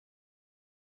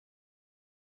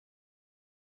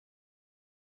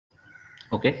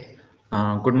Okay.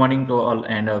 Good morning to all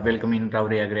and welcome in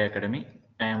RAHURI Agri Academy.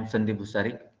 I am Sandip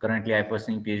Bhusari. Currently, I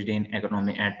pursuing PhD in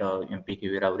economy at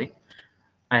MPKV RAHURI.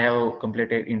 I have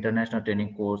completed international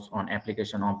training course on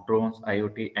application of drones,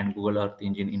 IoT, and Google Earth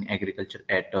Engine in agriculture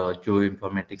at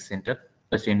Geoinformatics Center,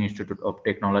 Asian Institute of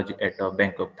Technology at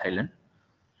Bangkok, Thailand.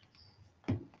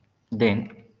 Then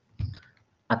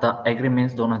आता agree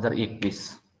men's 2021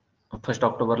 1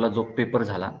 ऑक्टोबरला जो paper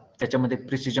झाला त्याच्यामध्ये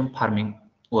precision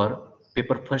फार्मिंगवर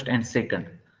paper first and second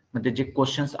मध्ये जे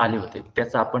questions आले होते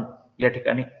त्याचा आपण या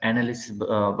ठिकाणी ॲनालिसिस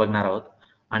बघणार आहोत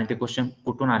आणि ते क्वेश्चन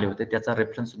कुठून आले होते त्याचा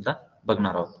रेफरन्स सुद्धा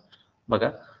बघणार आहोत. बघा,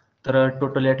 तर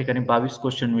टोटल या ठिकाणी 22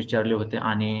 क्वेश्चन विचारले होते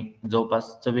आणि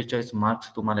जवळपास 44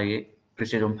 मार्क्स तुम्हाला हे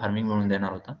प्रिसिजन फार्मिंग मिळून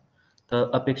देणार होता. तर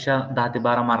अपेक्षा 10 ते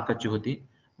 12 मार्काची होती,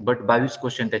 बट 22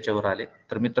 क्वेश्चन त्याच्यावर आले.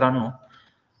 तर मित्रांनो,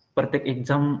 प्रत्येक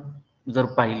एक्झाम जर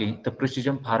पाहिली तर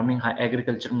प्रिसिजन फार्मिंग हा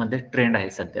ॲग्रिकल्चरमध्ये ट्रेंड आहे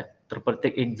सध्या. तर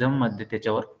प्रत्येक एक्झाममध्ये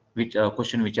त्याच्यावर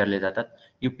क्वेश्चन विचारले जातात.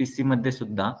 UPSC मध्ये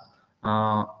सुद्धा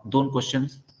 2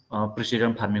 क्वेश्चन्स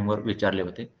प्रिसिजन फार्मिंगवर विचारले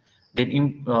होते. देन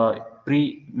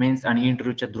प्री मेन्स आणि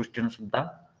इंटरव्ह्यूच्या दृष्टीने सुद्धा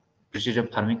प्रिसिजन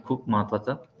फार्मिंग खूप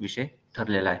महत्त्वाचा विषय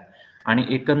ठरलेला आहे. आणि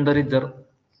एकंदरीत जर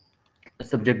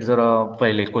सब्जेक्ट जर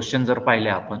पहिले क्वेश्चन जर पाहिले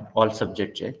आपण ऑल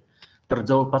सब्जेक्टचे, तर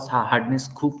जवळपास हा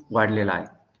हार्डनेस खूप वाढलेला आहे.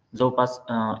 जवळपास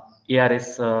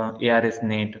ARS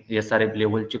नेट SRF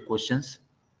लेवलचे क्वेश्चन्स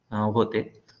होते.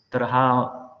 तर हा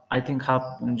आय थिंक हा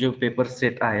जे पेपर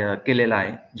सेट आहे केलेला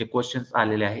आहे, जे क्वेश्चन्स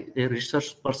आलेले आहे ते रिसर्च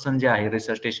पर्सन जे आहे,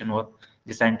 रिसर्च स्टेशनवर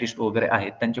जे सायंटिस्ट वगैरे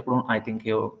आहेत त्यांच्याकडून आय थिंक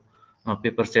हे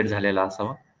पेपर सेट झालेला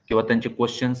असावा किंवा त्यांचे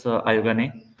क्वेश्चन्स आयोगाने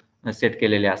सेट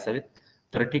केलेले असावेत.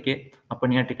 तर ठीक आहे,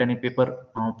 आपण या ठिकाणी पेपर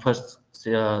फर्स्ट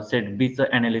सेट बीचं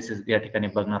ॲनालिसिस या ठिकाणी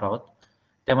बघणार आहोत.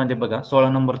 त्यामध्ये बघा 16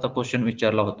 नंबरचा क्वेश्चन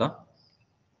विचारला होता.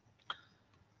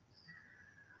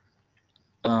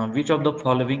 Which of the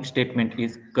following statement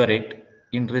is correct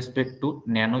in respect to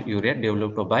nano urea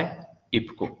developed bye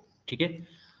IFFCO. ठीक आहे,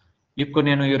 इफ्को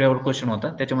नॅनो युरियावर क्वेश्चन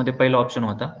होता. त्याच्यामध्ये पहिला ऑप्शन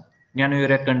होता nano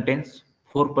urea contains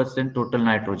 4% total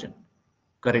nitrogen.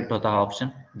 Correct होता हा option.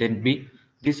 Then B,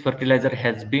 this fertiliser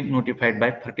has bin notified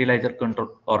bye fertiliser control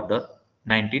order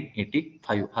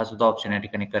 1985. हा सुद्धा ऑप्शन या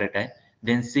ठिकाणी करेक्ट आहे.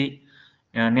 Then C,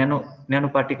 nano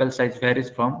particle size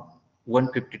varies from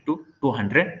 150 to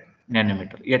 200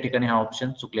 nanometre. या ठिकाणी हा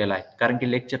ऑप्शन चुकलेला आहे, कारण की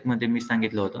लेक्चरमध्ये मी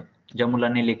सांगितलं होतं ज्या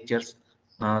मुलांनी लेक्चर्स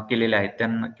केलेले आहेत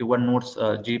त्यांना किंवा नोट्स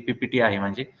जी PPT आहे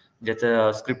म्हणजे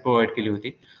ज्याचं स्क्रिप्ट प्रोव्हाइड केली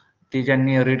होती ती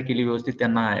ज्यांनी रीड केली व्यवस्थित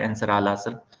त्यांना आन्सर आला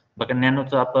असेल. बघा,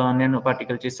 नॅनोचं आपण नॅनो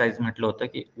पार्टिकलची साईज म्हटलं होतं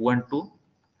की 1 टू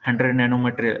 100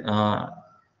 नॅनोमीटर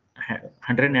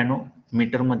 100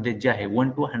 नॅनोमीटरमध्ये जे आहे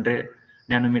 1 टू 100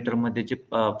 नॅनोमीटरमध्ये जे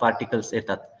पार्टिकल्स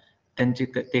येतात त्यांची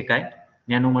ते काय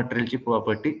नॅनो मटेरियलची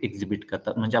प्रॉपर्टी एक्झिबिट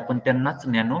करतात, म्हणजे आपण त्यांनाच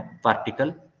नॅनो पार्टिकल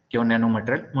किंवा नॅनो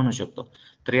मटेरियल म्हणू शकतो.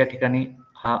 तर या ठिकाणी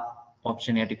हा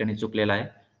ऑप्शन या ठिकाणी चुकलेला आहे.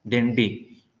 Then D,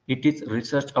 it is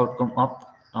research outcome of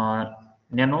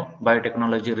nano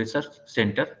biotechnology research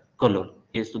centre Kalol.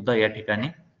 हे सुद्धा या ठिकाणी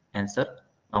आन्सर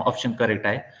ऑप्शन करेक्ट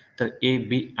आहे. तर ए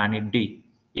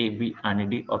बी आणि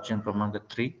डी ऑप्शन क्रमांक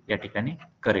 3 या ठिकाणी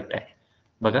करेक्ट आहे.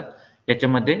 बघा,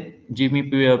 याच्यामध्ये जी मी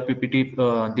PPT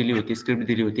दिली होती, स्क्रिप्ट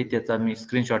दिली होती, त्याचा मी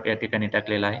स्क्रीनशॉट या ठिकाणी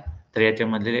टाकलेला आहे. तर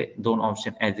याच्यामधले 2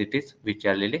 ऑप्शन ॲज इट इज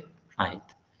विचारलेले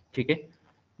आहेत. ठीक आहे.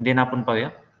 देन आपण पाहूया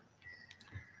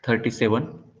 37.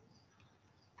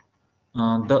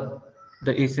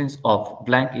 The essence of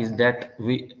blank is that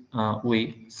we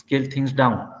scale things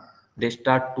down. They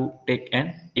start to take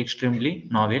an extremely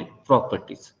novel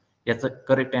properties. याचं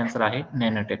करेक्ट आन्सर आहे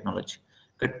नॅनो टेक्नॉलॉजी.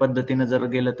 कट पद्धतीने जर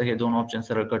गेलं तर हे 2 ऑप्शन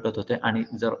सरळ कटत होते आणि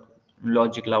जर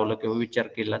लॉजिक लावलं किंवा विचार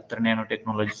केला तर नॅनो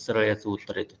टेक्नॉलॉजी सरळ याचं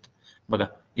उत्तर येत होतं. बघा,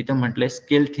 इथं म्हटलंय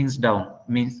scale things down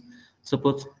means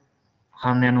suppose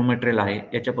हा नॅनो मटेरियल आहे,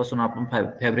 याच्यापासून आपण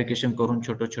फॅब्रिकेशन करून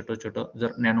छोटं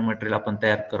जर नॅनो मटेरियल आपण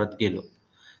तयार करत गेलो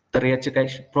तर याचे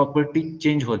काही प्रॉपर्टी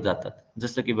चेंज होत जातात.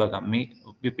 जसं की बघा, मी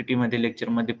PPT मध्ये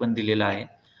लेक्चरमध्ये पण दिलेलं आहे.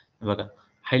 बघा,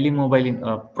 हायली मोबाईल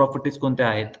प्रॉपर्टीज कोणत्या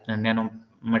आहेत नॅनो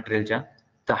मटेरियलच्या,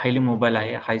 तर हायली मोबाईल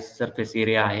आहे, हाय सरफेस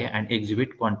एरिया आहे आणि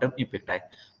एक्झिबिट क्वांटम इफेक्ट आहे.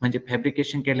 म्हणजे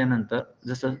फॅब्रिकेशन केल्यानंतर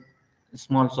जसं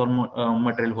स्मॉल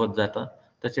मटेरियल होत जातं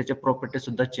तसे त्याच्या प्रॉपर्टी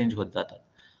सुद्धा चेंज होत जातात.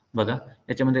 बघा,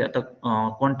 याच्यामध्ये आता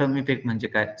क्वांटम इफेक्ट म्हणजे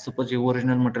काय, सपोज हे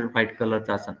ओरिजिनल मटेरियल व्हाईट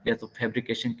कलरचं असेल, याचं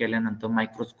फॅब्रिकेशन केल्यानंतर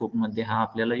मायक्रोस्कोपमध्ये हा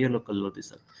आपल्याला येलो कलर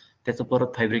दिसेल. त्याचं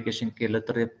परत फॅब्रिकेशन केलं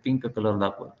तर पिंक कलर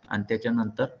दाखवल आणि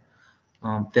त्याच्यानंतर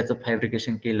त्याचं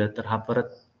फॅब्रिकेशन केलं तर हा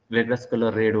परत वेगळाच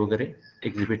कलर रेड वगैरे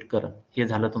एक्झिबिट करत. हे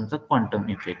झालं तुमचं क्वांटम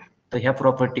इफेक्ट. तर ह्या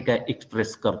प्रॉपर्टी काय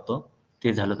एक्सप्रेस करतो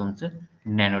ते झालं तुमचं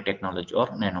nano technology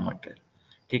or nano material.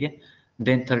 ठीक आहे.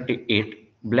 Then 38,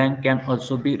 blank can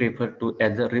also be referred to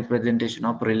as a representation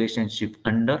of relationship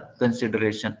under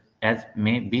consideration as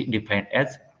may be defined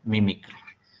as mimicry.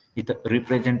 इथं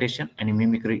रिप्रेझेंटेशन आणि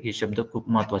मिमिक्री हे शब्द खूप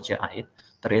महत्वाचे आहेत.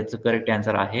 तर याचं करेक्ट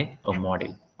आन्सर आहे अ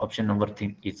model. Option number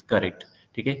 3 is correct.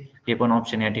 ठीक आहे, हे पण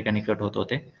ऑप्शन या ठिकाणी कट होत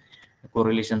होते,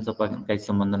 कोरिलेशनचा पण काही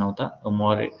संबंध नव्हता. अ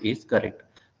मॉडेल इज करेक्ट.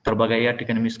 तर बघा या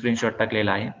ठिकाणी मी स्क्रीनशॉट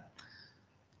टाकलेला आहे.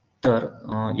 तर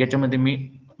याच्यामध्ये मी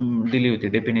दिली होती,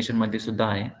 डेफिनेशन मध्ये सुद्धा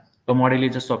आहे. अ model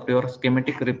is a software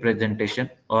schematic representation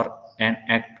और an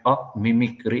act of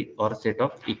mimicry or set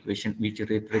of equation which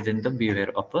represent the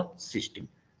behavior of a system.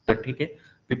 तर ठीक आहे,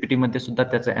 पीपीटी मध्ये सुद्धा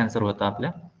त्याचा आन्सर होता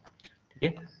आपल्या. ठीक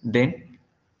आहे, देन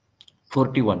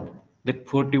 41, the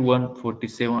 41,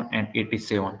 47 and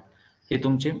 87 हे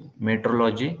तुमचे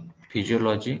मेट्रोलॉजी,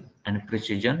 फिजिओलॉजी आणि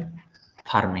प्रिसिजन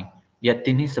फार्मिंग या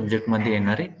तिन्ही सब्जेक्टमध्ये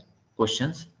येणारे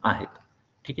क्वेश्चन्स आहेत.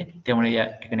 ठीक आहे, त्यामुळे या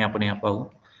ठिकाणी आपण या पाहू.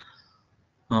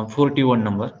 41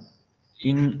 number.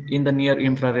 In the near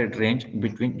infrared range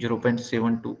between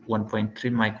 0.7 to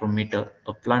 1.3 micrometer,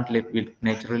 a plant leaf will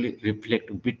naturally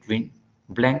reflect between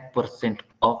blank percent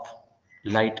of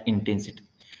light intensity.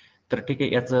 तर ठीक आहे,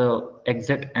 याचं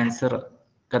एक्झॅक्ट आन्सर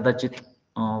कदाचित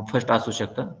फर्स्ट असू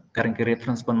शकतं, कारण की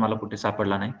रेफरन्स पण मला कुठे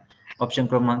सापडला नाही. ऑप्शन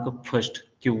क्रमांक फर्स्ट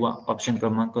किंवा ऑप्शन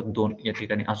क्रमांक 2 या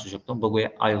ठिकाणी असू शकतो. बघूया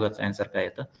आयोगाचं आन्सर काय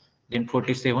येतं. Then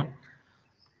 47,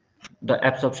 the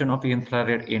absorption of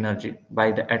infrared energy by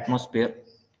the atmosphere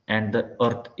and the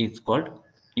earth is called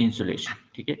insulation.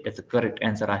 ठीक आहे, याचं करेक्ट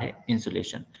आन्सर आहे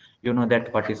insulation. You know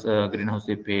that what is greenhouse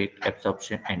effect,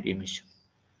 absorption and emission.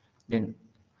 Then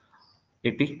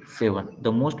 87,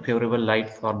 the most favorable light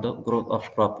for the growth of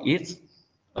crop is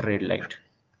red light.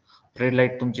 Red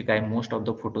light तुमची काय, most of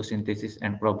the photosynthesis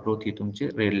and crop growth ही तुमची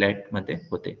red light मध्ये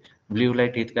होते. Blue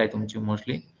light ही काय तुमची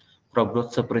mostly crop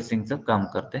growth सप्रेसिंगचं काम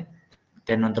करते.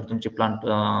 त्यानंतर तुमची प्लांट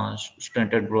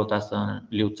स्टंटेड ग्रोथ असेल,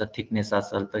 लिव्हचा थिकनेस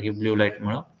असेल, तर ही ब्ल्यू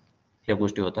लाईटमुळं ह्या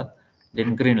गोष्टी होतात.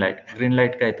 Then green light, green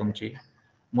light काय तुमची,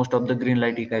 most of the green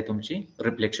light ही काय तुमची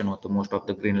रिफ्लेक्शन होतं मोस्ट ऑफ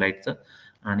द ग्रीन लाईटचं.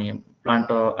 आणि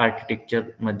प्लांट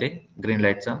आर्किटेक्चरमध्ये ग्रीन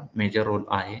लाईटचा मेजर रोल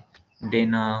आहे.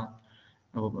 देन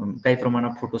काही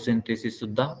प्रमाणात फोटोसिंथेसिस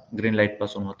सुद्धा ग्रीन लाईट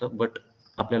पासून होतं, बट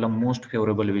आपल्याला मोस्ट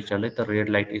फेवरेबल विचारलंय तर red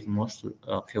light is most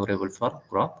favourable for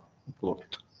crop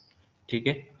growth. ठीक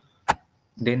आहे,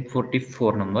 then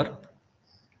 44 number.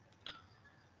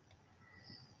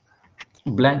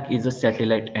 Blank is a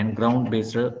satellite and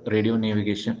ground-based radio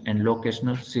navigation and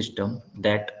locational system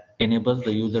that enables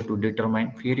the user to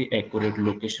determine very accurate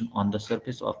location on the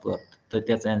surface of Earth. तर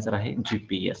त्याचा answer आहे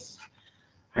GPS.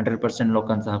 100%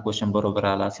 लोकांचा हा question बरोबर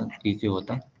आला असं इझी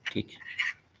होता. ठीक आहे,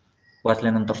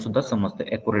 वाचल्यानंतर सुद्धा समजतं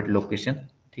ॲक्युरेट लोकेशन.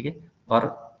 ठीक आहे, और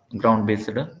ग्राउंड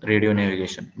बेस्ड रेडिओ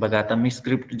नेव्हिगेशन. बघा आता मी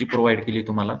स्क्रिप्ट जी प्रोव्हाइड केली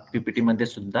तुम्हाला पीपीटी मध्ये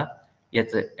सुद्धा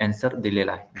याचं आन्सर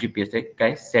दिलेला आहे. जीपीएस आहे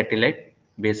काय, सॅटेलाइट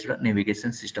बेस्ड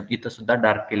नेव्हिगेशन सिस्टम. इथं सुद्धा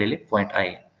डार्क केलेले पॉईंट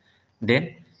आहे. Then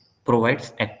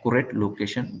provides accurate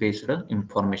location based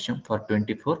information for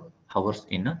 24 hours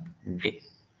in a day.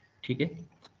 ठीक आहे,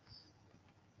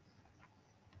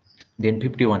 देन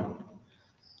 51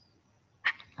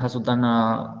 हा सुद्धा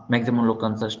मॅक्झिमम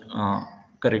लोकांचा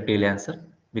करेक्ट येईल answer.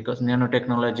 Because nano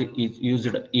technology is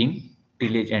used in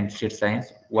tillage and seed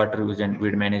science, water use and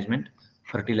weed management,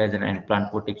 fertiliser and plant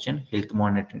protection, health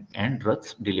monitoring and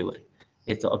drugs delivery.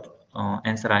 याचं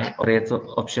answer आहे, और याचं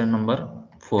ऑप्शन नंबर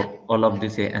 4 ऑल ऑफ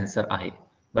दिस हे answer आहे.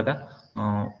 बघा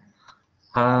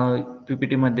हा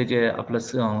PPT मध्ये जे आपलं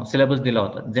सिलेबस दिला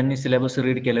होता, ज्यांनी सिलेबस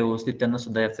रीड केलं व्यवस्थित त्यांना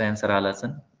सुद्धा याचा आन्सर आला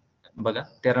असेल. बघा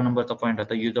 13 नंबरचा पॉईंट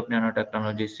होता, use of nano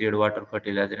technology, seed, water,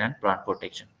 fertiliser and plant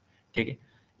protection. ठीक आहे,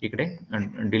 इकडे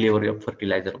डिलिव्हरी ऑफ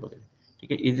फर्टिलायझर वगैरे.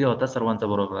 ठीक आहे, इझी होता, सर्वांचा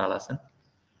बरोबर आला असेल.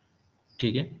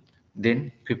 ठीक आहे, then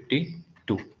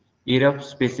 52 area of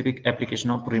specific application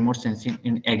of remote sensing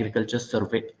in agriculture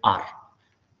survey R.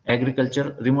 Agriculture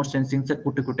remote सेन्सिंगचे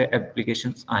कुठे कुठे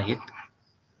ऍप्लिकेशन्स आहेत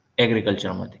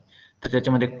ॲग्रिकल्चरमध्ये, तर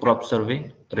त्याच्यामध्ये क्रॉप सर्वे,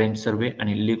 रेंज सर्वे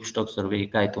आणि लिव्ह स्टॉक सर्वे हे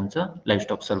काय तुमचं लाईव्ह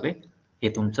स्टॉक सर्वे हे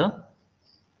तुमचं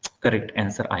करेक्ट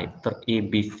आन्सर आहे. तर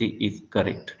ABC इज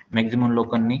करेक्ट. मॅक्झिमम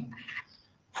लोकांनी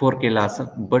 4 केला असं,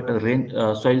 बट रेंज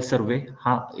सॉइल सर्वे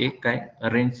हा एक काय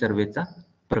रेंज सर्वेचा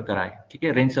प्रकार आहे. ठीक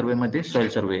आहे, रेंज सर्वेमध्ये सॉइल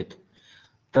सर्वे येतो.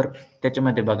 तर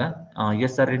त्याच्यामध्ये बघा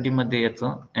SRD मध्ये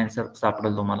याचं आन्सर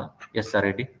सापडेल तुम्हाला.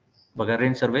 SRD बघा,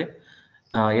 रेंज सर्वे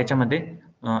याच्यामध्ये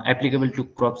applicable to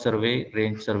crop survey,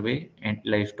 range survey and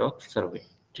live stock सर्वे.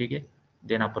 ठीक आहे,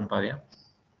 देन आपण पाहूया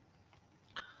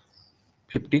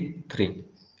 53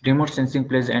 remote sensing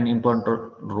plays an important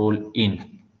role in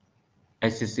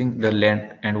assessing the land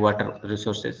and water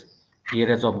resources,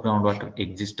 areas of groundwater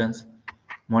existence,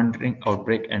 monitoring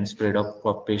outbreak and spread of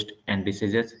crop pests and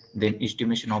diseases, then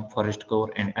estimation of forest cover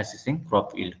and assessing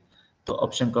crop yield. तो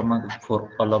option क्रमांक 4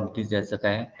 all of दिस याचा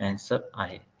काय answer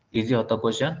आहे. Easy होता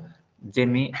question, जे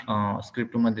मी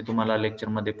स्क्रिप्टमध्ये तुम्हाला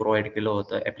लेक्चरमध्ये provide केलं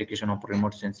होतं ॲप्लिकेशन ऑफ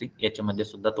रिमोट सेन्सिंग, याच्यामध्ये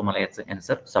सुद्धा तुम्हाला याचं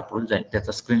आन्सर सापडून जाईल.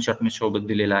 त्याचा स्क्रीनशॉट मी सोबत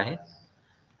दिलेला आहे.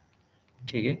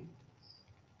 ठीक आहे.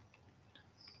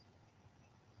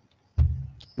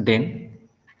 Then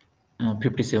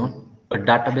 57, a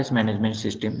database management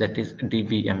system, that is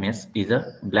DBMS, is a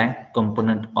blank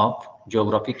component of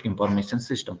geographic information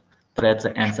system. तर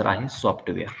याचं आन्सर आहे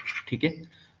सॉफ्टवेअर. ठीक आहे.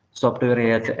 सॉफ्टवेअर हे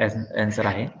याचं आन्सर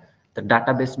आहे. तर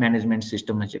डाटाबेस मॅनेजमेंट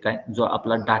सिस्टम म्हणजे काय, जो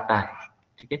आपला डाटा आहे.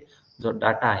 ठीक आहे. जो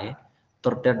डाटा आहे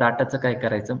तर त्या डाटाचं काय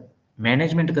करायचं,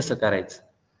 मॅनेजमेंट कसं करायचं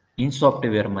इन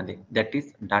सॉफ्टवेअरमध्ये, that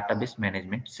is database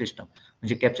management system.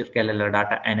 म्हणजे कॅप्चर केलेला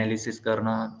डाटा ॲनालिसिस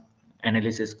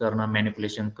करणं,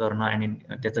 मॅनिप्युलेशन करणं आणि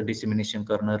त्याचं डिसेमिनेशन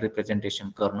करणं, रिप्रेझेंटेशन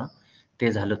करणं,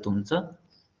 ते झालं तुमचं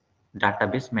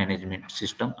डाटाबेस मॅनेजमेंट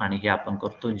सिस्टम. आणि हे आपण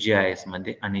करतो GIS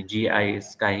मध्ये. आणि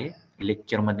GIS काय आहे,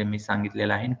 लेक्चरमध्ये मी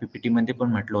सांगितलेलं आहे आणि PPT मध्ये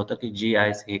पण म्हटलं होतं की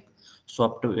GIS हे एक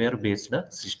सॉफ्टवेअर बेस्ड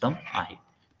सिस्टम आहे.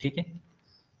 ठीक आहे.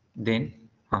 देन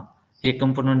हे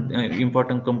कंपोनंट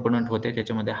इम्पॉर्टंट कंपोनंट होते.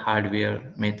 त्याच्यामध्ये हार्डवेअर,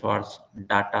 मेथॉड्स,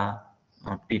 डाटा,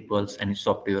 पीपल्स आणि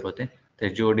सॉफ्टवेअर होते. तर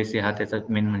GODC हा त्याचा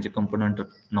मेन म्हणजे कंपोनंट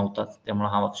नव्हताच, त्यामुळे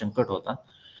हा ऑप्शन कट होता.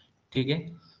 ठीक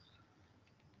आहे.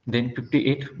 Then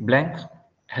 58, blank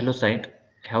हॅलोसाइट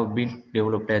have been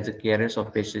developed as a carriers of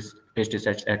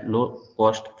pesticides at low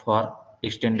cost for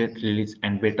extended release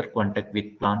and better contact with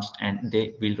plants, and they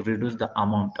will reduce the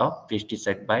amount of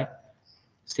pesticide by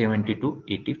 70 to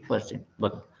 80%.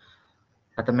 बघा,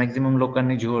 आता maximum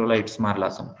लोकांनी zeolites मारला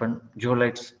असं, पण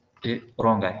zeolites हे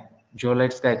wrong आहे.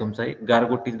 Zeolites काय तुमचा एक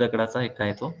गारगोटी दगडाचा एक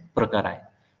काय तो प्रकार आहे.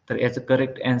 तर याचं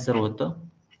करेक्ट आन्सर होतं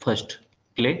फर्स्ट,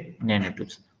 क्ले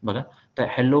नॅनोट्यूब्स. बघा, तर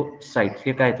हॅलो साईट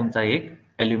हे काय तुमचा एक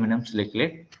ॲल्युमिनियम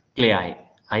सिलिकेट क्ले आहे.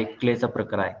 हा एक क्लेचा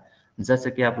प्रकार आहे. जसं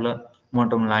की आपलं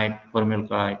मोनोटोमलाइट,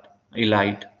 व्हर्मिलकाइट,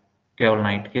 इलाइट,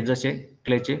 केओलाइट हे जसे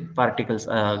क्लेचे पार्टिकल्स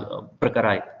प्रकार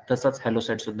आहेत, तसाच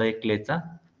हॅलोसाइट सुद्धा एक क्लेचा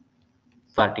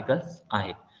पार्टिकल्स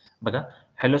आहे. बघा,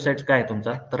 हॅलोसाइट काय आहे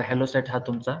तुमचा, तर हॅलोसाइट हा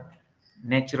तुमचा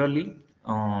नॅचरली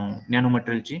नॅनो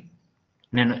मटेरियलची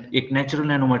एक नॅचरल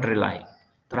नॅनो मटेरियल आहे.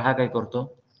 तर हा काय करतो,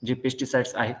 जे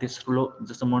पेस्टिसाइड्स आहेत ते स्लो,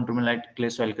 जसं मोनोटोमलाइट क्ले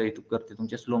सॉइल करते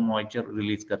तुमचे स्लो मॉइश्चर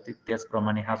रिलीज करते,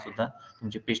 त्याचप्रमाणे हा सुद्धा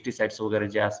तुमचे पेस्टिसाइड्स वगैरे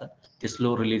जे असतात ते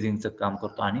स्लो रिलीजिंगचं काम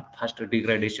करतो आणि फास्ट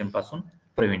डिग्रेडेशन पासून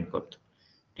प्रिव्हेंट करतो.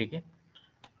 ठीक आहे.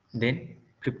 Then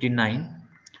 59,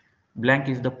 blank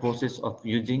is the process of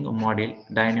using a model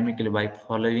dynamically by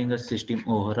following a system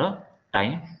over a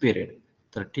time period.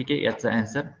 तर ठीक आहे, याचा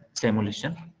आन्सर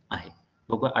सिम्युलेशन आहे.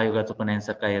 बघू आयोगाचं पण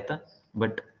आन्सर काय येतं,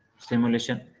 but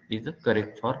simulation is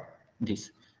correct for this.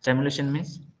 Simulation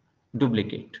means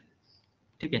duplicate.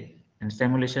 ठीक आहे. आणि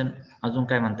सिम्युलेशन अजून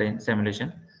काय म्हणता येईल, सिम्युलेशन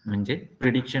म्हणजे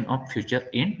prediction of future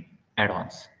in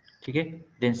advance. ठीक आहे.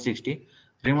 Then 60,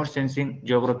 remote sensing,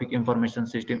 geographic information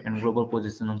system, and global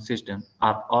positioning system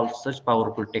are all such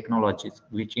powerful technologies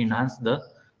which enhance the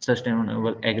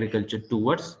sustainable agriculture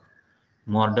towards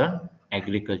modern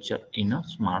agriculture in a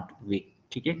smart way.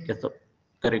 ठीक आहे. त्याचं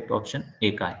correct option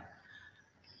एक आहे.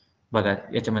 बघा,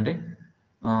 याच्यामध्ये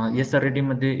SRD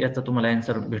मध्ये याचा तुम्हाला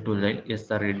आन्सर भेटून जाईल.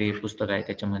 SRD पुस्तक आहे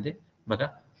त्याच्यामध्ये. बघा,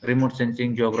 remote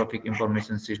sensing, geographic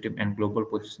information system and global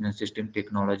positioning system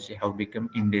technology have become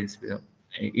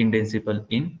इंडेन्सिबल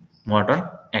in modern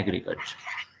agriculture.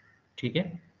 ठीक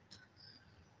आहे.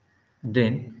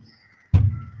 Then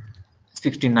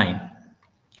 69,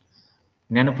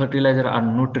 nano fertiliser R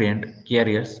nutrient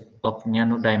carriers of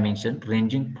nano dimension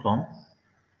ranging from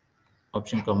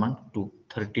option क्रमांक 2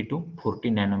 30 to 40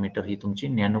 नॅनोमीटर ही तुमची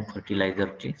नॅनो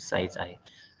फर्टिलायझरची साईज आहे.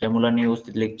 ज्या मुलांनी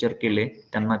व्यवस्थित lecture केले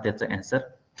त्यांना त्याचं आन्सर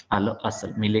आलं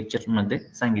असेल. मी लेक्चरमध्ये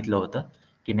सांगितलं होतं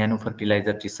की नॅनो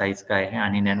फर्टिलायझरची साईज काय आहे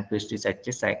आणि नॅनो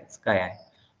पेस्टिसाइडची साईज काय आहे.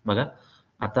 बघा,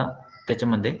 आता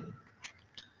त्याच्यामध्ये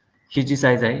ही जी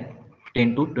साईज आहे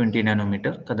 10 to 20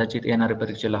 नॅनोमीटर, कदाचित येणाऱ्या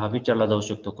परीक्षेला हा विचारला जाऊ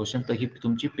शकतो क्वेश्चन. तर ही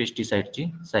तुमची पेस्टिसाइडची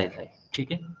साईज आहे.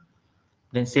 ठीक आहे.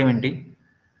 Then 70,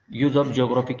 use of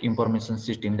geographic information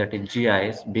system, that is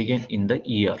GIS, began in the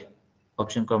year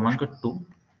option क्रमांक 2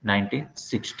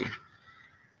 1960.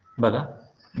 बघा,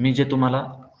 मी जे तुम्हाला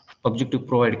ऑब्जेक्टिव्ह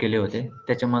प्रोव्हाइड केले होते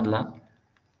त्याच्यामधला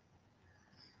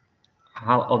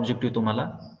हा ऑब्जेक्टिव्ह तुम्हाला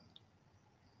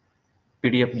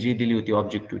PDF जी दिली होती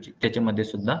ऑब्जेक्टिव्हची त्याच्यामध्ये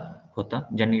सुद्धा होता.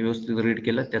 ज्यांनी व्यवस्थित रीड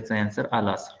केलं त्याचा आन्सर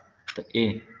आला असेल. तर A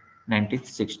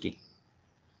 1960.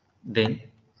 Then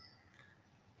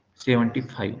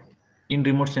 75, in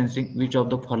remote sensing which of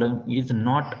the following is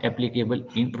not applicable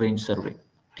in range survey.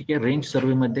 ठीक आहे. रेंज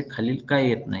सर्वे मध्ये खालील काय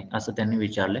येत नाही असं त्यांनी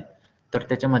विचारलंय. तर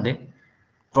त्याच्यामध्ये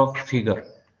क्रॉप फिगर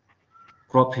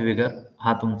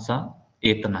हा तुमचा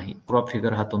येत नाही. क्रॉप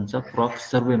फिगर हा तुमचा क्रॉप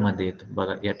सर्वे मध्ये येतो.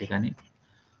 बघा या ठिकाणी.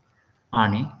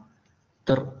 आणि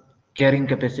तर carrying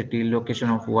capacity, location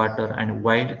of water आणि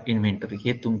वाईल्ड इन्व्हेंटरी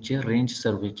हे तुमचे रेंज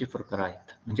सर्वेचे प्रकार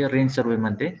आहेत. म्हणजे रेंज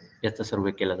सर्वेमध्ये याचा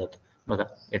सर्वे केला जातो. बघा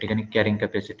या ठिकाणी carrying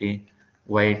capacity,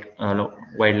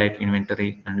 wild life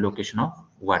inventory आणि लोकेशन ऑफ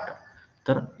वॉटर.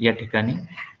 तर या ठिकाणी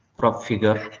क्रॉप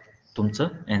फिगर तुमचं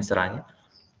आन्सर आहे.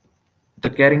 तर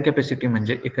कॅरिंग कॅपॅसिटी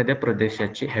म्हणजे एखाद्या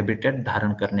प्रदेशाची हॅबिटॅट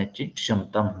धारण करण्याची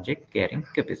क्षमता म्हणजे carrying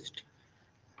capacity.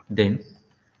 Then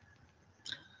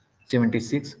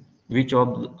 76. Which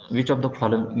of the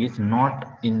following is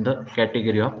not in the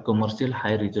category of commercial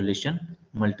high resolution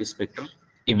multispectral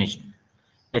imaging?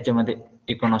 याच्यामध्ये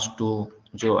इकॉनॉस 2,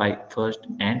 जो आय फर्स्ट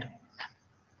अँड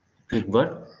क्विकबर्ड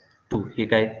 2 हे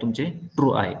काय तुमचे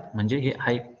ट्रू आहे. म्हणजे हे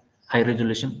हाय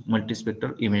रेझोल्युशन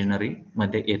मल्टीस्पेक्ट्रल इमेजनरी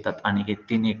मध्ये येतात आणि हे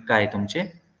 3 एक काय तुमचे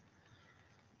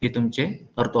हे तुमचे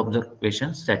अर्थ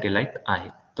ऑब्झर्वेशन सॅटेलाइट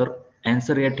आहेत. तर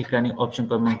आन्सर या ठिकाणी ऑप्शन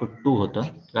क्रमांक 2 होतं,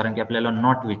 कारण की आपल्याला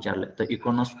नॉट विचारलं. तर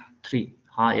इकॉनॉस 3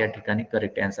 हा या ठिकाणी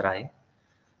करेक्ट आन्सर आहे.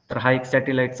 तर हा एक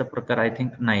सॅटेलाइटचा प्रकार आय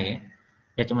थिंक नाही आहे.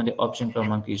 याच्यामध्ये ऑप्शन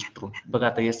क्रमांक इज ट्रू. बघा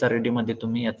आता SRD मध्ये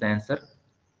तुम्ही याचा आन्सर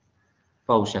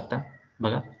पाहू शकता.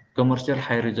 बघा commercial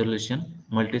high resolution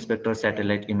multispectral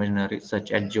satellite imaginary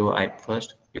such as Jio I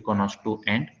first, इकॉनॉस 2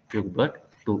 and क्विकबर्ड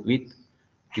 2 with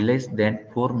less than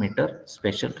 4 meter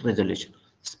spatial resolution.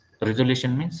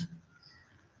 Resolution means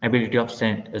ability of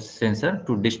sensor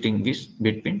to distinguish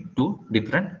between two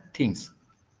different things.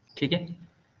 ठीक आहे.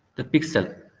 तर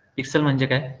पिक्सल म्हणजे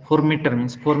काय, 4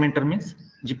 मीटर मीन्स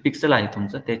जी pixel आहे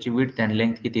तुमचं त्याची width and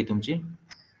length किती तुमची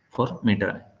 4 मीटर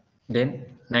आहे. देन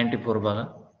 94 बघा,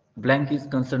 blank is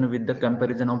concern with the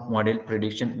comparison of model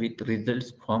prediction with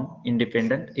result from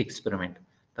independent experiment.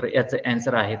 तर याचं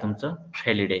आन्सर आहे तुमचं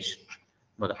व्हॅलिडेशन.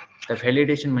 बघा तर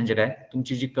व्हॅलिडेशन म्हणजे काय,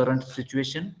 तुमची जी करंट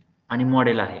सिच्युएशन आणि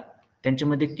मॉडेल आहे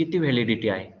त्यांच्यामध्ये किती व्हॅलिडिटी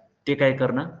आहे ते काय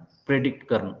करणं, प्रेडिक्ट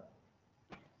करणं,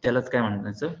 त्यालाच काय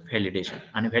म्हणायचं व्हॅलिडेशन.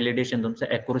 आणि व्हॅलिडेशन तुमचं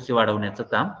ॲक्युरसी वाढवण्याचं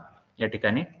काम या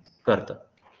ठिकाणी करतं.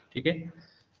 ठीक आहे.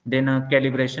 देन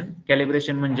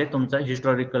कॅलिब्रेशन म्हणजे तुमचा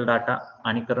हिस्टॉरिकल डाटा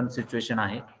आणि करंट सिच्युएशन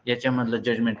आहे याच्यामधलं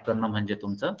जजमेंट करणं म्हणजे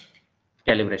तुमचं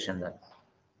कॅलिब्रेशन झालं.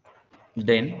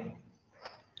 देन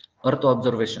अर्थ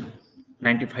ऑब्झर्वेशन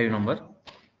 95 नंबर,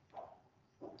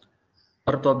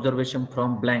 अर्थ observation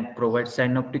from blank provide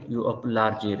सायनॉप्टिक view of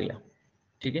large area.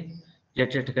 ठीक आहे.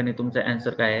 याच्या ठिकाणी तुमचा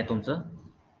आन्सर काय आहे, तुमचं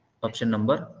ऑप्शन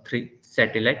नंबर 3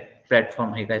 सॅटेलाइट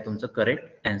प्लॅटफॉर्म हे काय तुमचं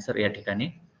करेक्ट आन्सर या ठिकाणी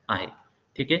आहे.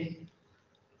 ठीक आहे.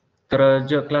 तर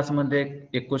ज्या क्लासमध्ये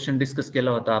एक क्वेश्चन डिस्कस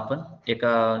केला होता आपण,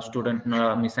 एका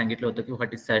स्टुडंटला मी सांगितलं होतं की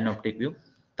व्हॉट इज सायनॉप्टिक व्ह्यू.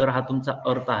 तर हा तुमचा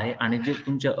अर्थ आहे आणि जे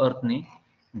तुमच्या अर्थने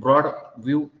ब्रॉड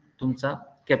व्ह्यू तुमचा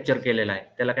कॅप्चर केलेला आहे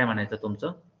त्याला काय म्हणायचं,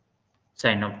 तुमचं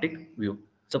सायनॉप्टिक व्ह्यू.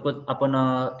 सपोज आपण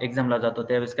एक्झामला जातो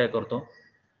त्यावेळेस काय करतो,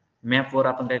 मॅपवर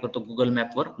आपण काय करतो, गुगल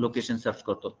मॅपवर लोकेशन सर्च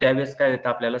करतो. त्यावेळेस काय होतं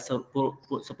आपल्याला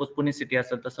सपोज पुणे सिटी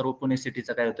असेल तर सर्व पुणे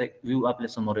सिटीचा काय होतं व्ह्यू आपल्या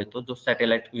समोर येतो, जो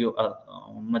सॅटेलाइट व्ह्यू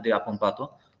मध्ये आपण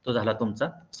पाहतो तो झाला तुमचा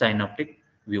सायनॉप्टिक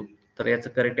व्ह्यू. तर याचं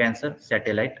करेक्ट आन्सर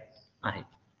सॅटेलाइट आहे.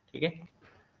 ठीक आहे.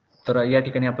 तर या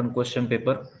ठिकाणी आपण क्वेश्चन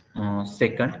पेपर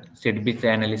सेकंड सेट बीचे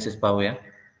अनालिसिस पाहूया.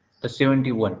 तर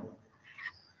 71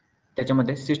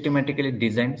 त्याच्यामध्ये systematically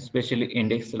design specially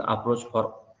index approach for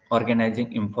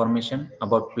organizing information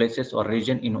about places or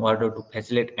region in order to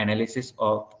facilitate analysis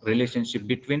of relationship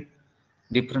between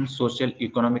different social,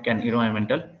 economic and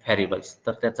environmental variables.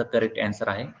 तर त्याचा correct answer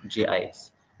आहे GIS.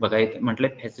 बघा इथे म्हटलं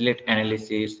फॅसिलिटेट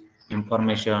अनालिसिस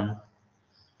इन्फॉर्मेशन.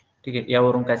 ठीक आहे.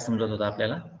 यावरून काय समजत होतं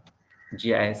आपल्याला,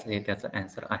 GIS हे त्याचा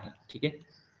आन्सर आहे. ठीक आहे.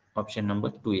 Option number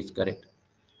 2 is correct.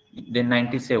 Then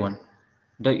 97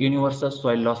 the universal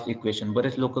soil loss equation.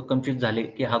 बरेच लोक कन्फ्युज झाले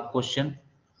की हा क्वेश्चन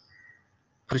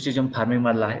प्रिसिजन फार्मिंग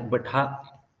मधला आहे, बट हा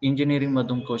इंजिनिअरिंग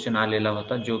मधून क्वेश्चन आलेला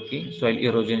होता जो की सॉइल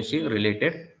इरोजनशी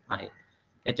रिलेटेड आहे.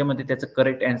 याच्यामध्ये त्याचं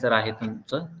करेक्ट आन्सर आहे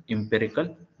तुमचं इम्पेरिकल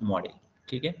मॉडेल.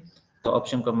 ठीक आहे. तर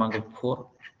ऑप्शन क्रमांक 4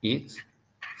 is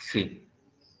C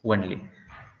only.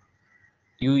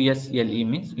 USLE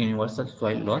means universal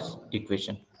soil loss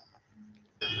equation.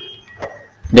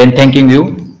 Then thanking you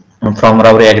from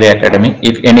RAHURI Agri Academy.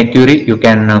 If any query, you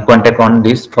can contact on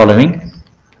this following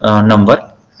number,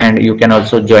 and you can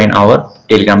also join our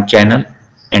Telegram channel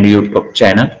and YouTube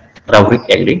channel RAHURI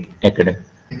Agri Academy.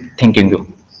 Thanking you.